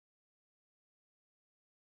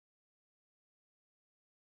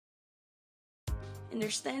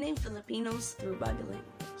Understanding Filipinos through body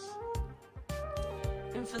language.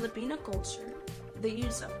 In Filipino culture, the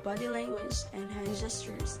use of body language and hand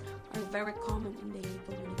gestures are very common in daily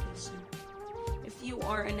communication. If you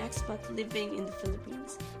are an expat living in the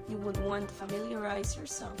Philippines, you would want to familiarize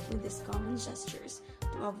yourself with these common gestures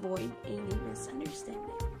to avoid any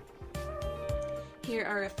misunderstanding. Here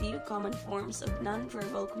are a few common forms of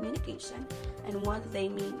nonverbal communication and what they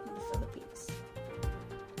mean in the Philippines.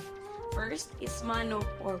 First is mano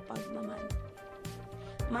or pagmamano.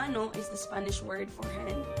 Mano is the Spanish word for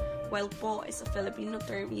hand, while po is a Filipino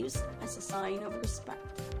term used as a sign of respect.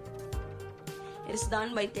 It is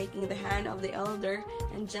done by taking the hand of the elder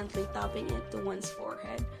and gently tapping it to one's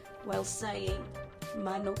forehead while saying,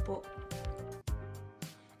 "Mano po."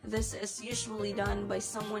 This is usually done by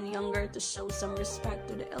someone younger to show some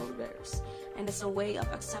respect to the elders and as a way of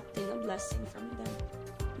accepting a blessing from them.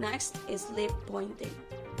 Next is lip pointing.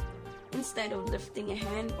 Instead of lifting a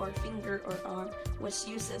hand or finger or arm, which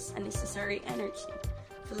uses unnecessary energy,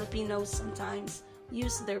 Filipinos sometimes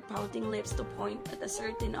use their pouting lips to point at a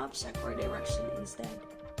certain object or direction instead.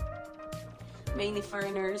 Many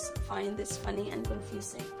foreigners find this funny and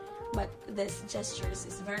confusing, but this gestures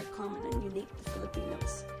is very common and unique to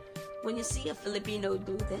Filipinos. When you see a Filipino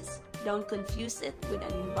do this, don't confuse it with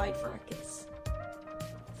an invite for a kiss.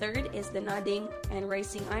 Third is the nodding and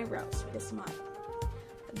raising eyebrows with a smile.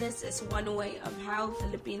 This is one way of how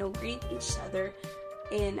Filipino greet each other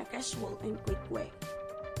in a casual and quick way,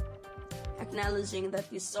 acknowledging that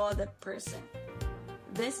you saw that person.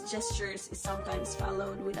 This gestures is sometimes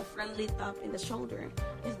followed with a friendly tap in the shoulder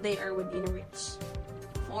if they are within reach.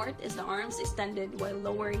 Fourth is the arms extended while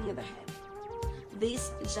lowering the head.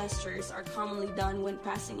 These gestures are commonly done when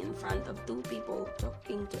passing in front of two people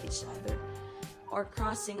talking to each other or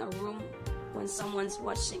crossing a room when someone's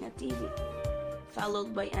watching a TV,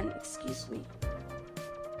 followed by an "excuse me."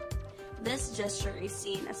 This gesture is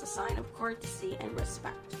seen as a sign of courtesy and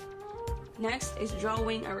respect. Next is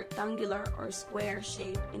drawing a rectangular or square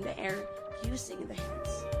shape in the air using the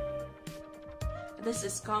hands. This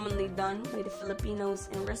is commonly done by the Filipinos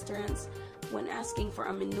in restaurants when asking for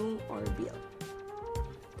a menu or a bill.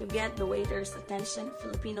 To get the waiter's attention,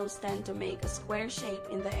 Filipinos tend to make a square shape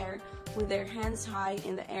in the air with their hands high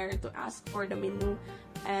in the air to ask for the menu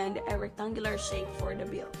and a rectangular shape for the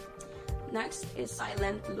bill. Next is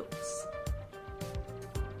silent looks,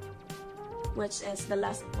 which is the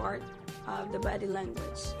last part of the body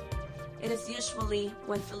language. It is usually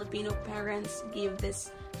when Filipino parents give this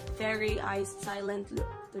fairy-eyed silent look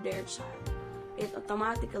to their child. It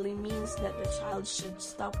automatically means that the child should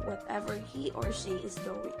stop whatever he or she is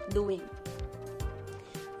doing.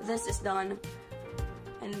 This is done,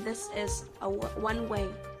 and this is one way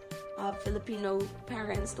of Filipino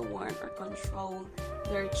parents to warn or control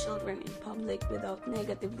their children in public without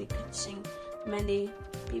negatively catching many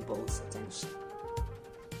people's attention.